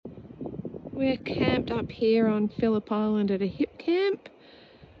We're camped up here on Phillip Island at a Hipcamp.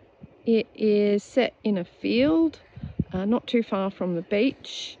 It is set in a field, not too far from the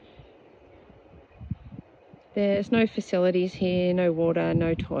beach. There's no facilities here, no water,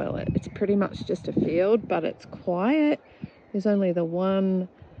 no toilet. It's pretty much just a field, but it's quiet. There's only the one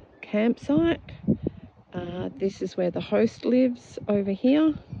campsite. This is where the host lives over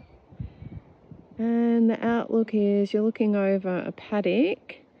here. And the outlook is you're looking over a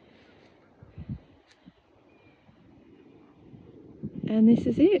paddock. And this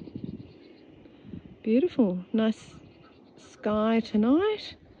is it. Beautiful, nice sky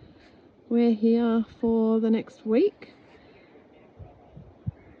tonight. We're here for the next week.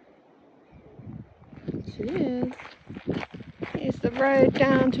 Cheers. Here's the road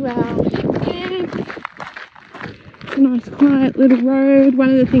down to our camp. It's a nice quiet little road. One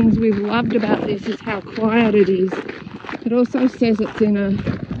of the things we've loved about this is how quiet it is. It also says it's in a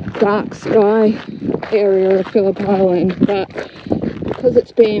dark sky area of Phillip Island, but because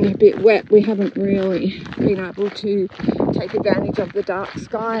it's been a bit wet, we haven't really been able to take advantage of the dark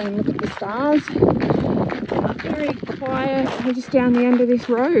sky and look at the stars. Very quiet. We're just down the end of this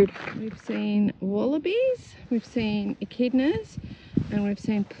road. We've seen wallabies, we've seen echidnas, and we've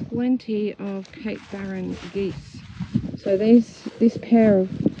seen plenty of Cape Barren geese. So this pair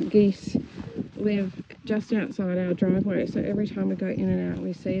of geese live just outside our driveway, so every time we go in and out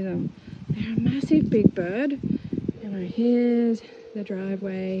we see them. They're a massive big bird. And here's the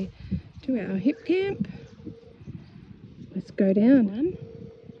driveway to our Hipcamp. Let's go down, man.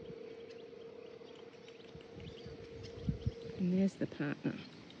 And there's the partner.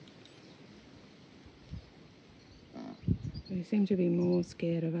 They seem to be more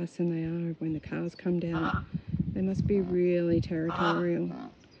scared of us than they are when the cars come down. They must be really territorial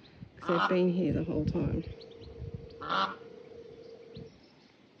because they've been here the whole time.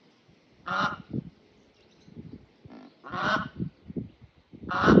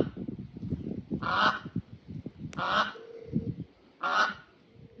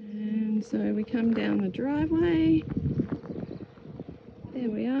 And so we come down the driveway. There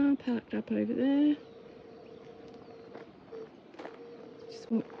we are, parked up over there. Just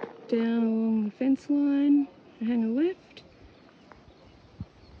walk down along the fence line, hang a left,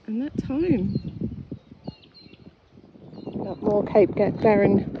 and that's home. Got more Cape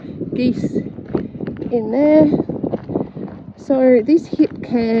Barren geese in there. So this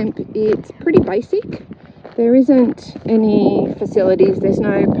Hipcamp, it's pretty basic. There isn't any facilities, there's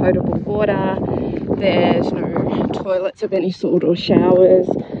no potable water, there's no toilets of any sort or showers,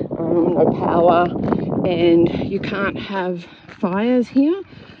 no power, and you can't have fires here.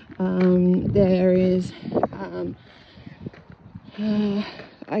 There is,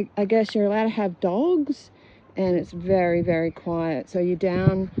 I guess you're allowed to have dogs, and it's very, very quiet. So you're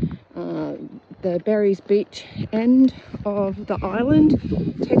down the Berries Beach end of the island.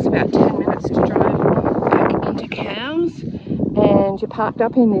 It takes about 10 minutes to drive back into Cows, and you're parked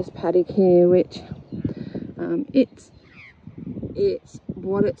up in this paddock here, which it's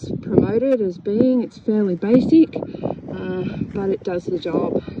what it's promoted as being. It's fairly basic, but it does the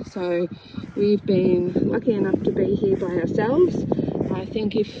job. So we've been lucky enough to be here by ourselves. I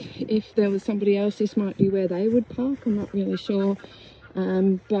think if there was somebody else, this might be where they would park. I'm not really sure,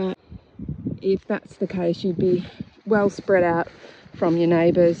 but if that's the case, you'd be well spread out from your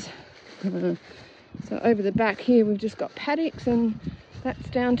neighbours. So over the back here we've just got paddocks, and that's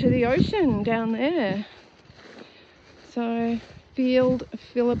down to the ocean down there. So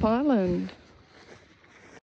Phillip Island.